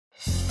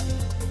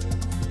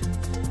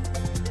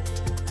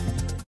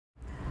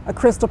A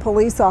Crystal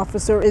police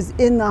officer is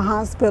in the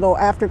hospital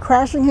after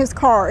crashing his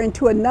car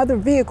into another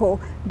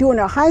vehicle during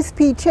a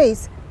high-speed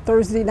chase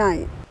Thursday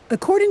night.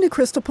 According to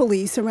Crystal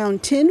Police,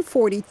 around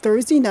 10:40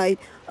 Thursday night,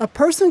 a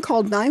person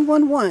called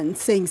 911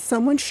 saying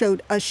someone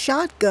showed a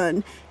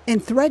shotgun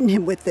and threatened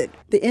him with it.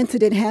 The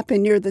incident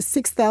happened near the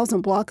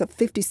 6000 block of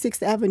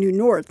 56th Avenue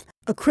North.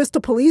 A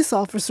Crystal police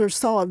officer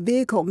saw a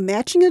vehicle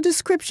matching a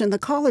description the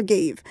caller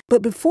gave.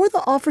 But before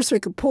the officer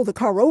could pull the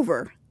car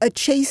over, a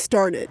chase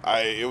started.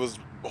 It was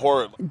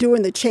horrible.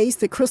 During the chase,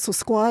 the Crystal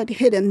squad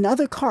hit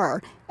another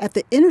car at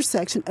the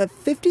intersection of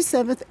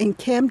 57th and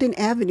Camden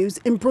Avenues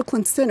in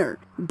Brooklyn Center.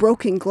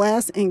 Broken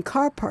glass and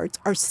car parts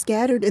are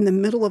scattered in the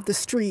middle of the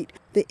street.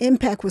 The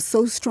impact was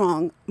so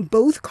strong,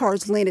 both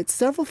cars landed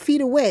several feet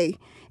away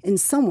in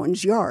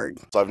someone's yard.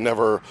 I've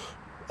never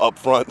up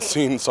front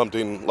seen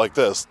something like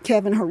this.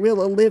 Kevin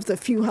Harilla lives a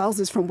few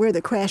houses from where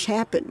the crash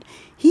happened.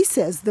 He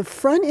says the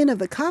front end of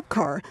the cop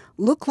car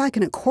looked like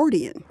an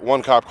accordion.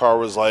 One cop car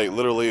was like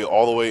literally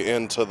all the way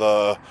into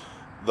the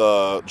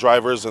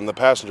driver's and the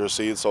passenger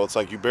seat, so it's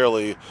like you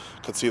barely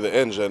could see the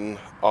engine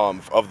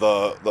of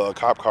the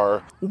cop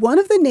car. One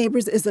of the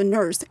neighbors is a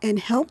nurse and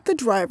helped the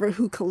driver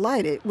who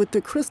collided with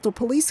the Crystal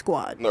police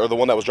squad. Or the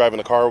one that was driving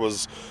the car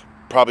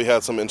probably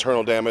had some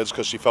internal damage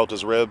because she felt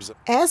his ribs.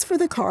 As for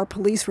the car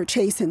police were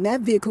chasing,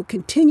 that vehicle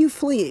continued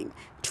fleeing,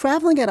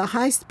 traveling at a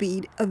high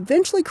speed,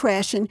 eventually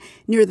crashing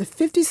near the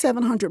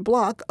 5700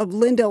 block of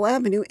Lindell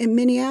Avenue in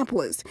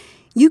Minneapolis.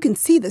 You can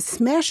see the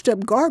smashed up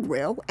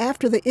guardrail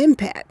after the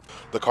impact.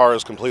 The car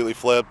is completely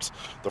flipped.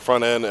 The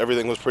front end,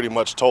 everything was pretty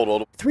much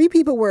totaled. 3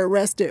 people were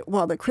arrested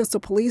while the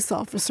Crystal police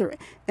officer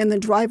and the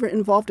driver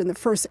involved in the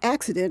first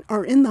accident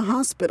are in the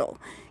hospital.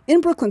 In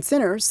Brooklyn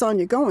Center,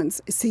 Sonia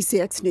Goins,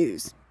 CCX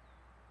News.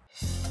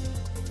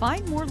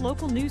 Find more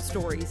local news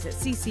stories at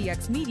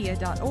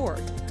ccxmedia.org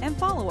and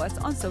follow us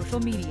on social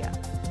media.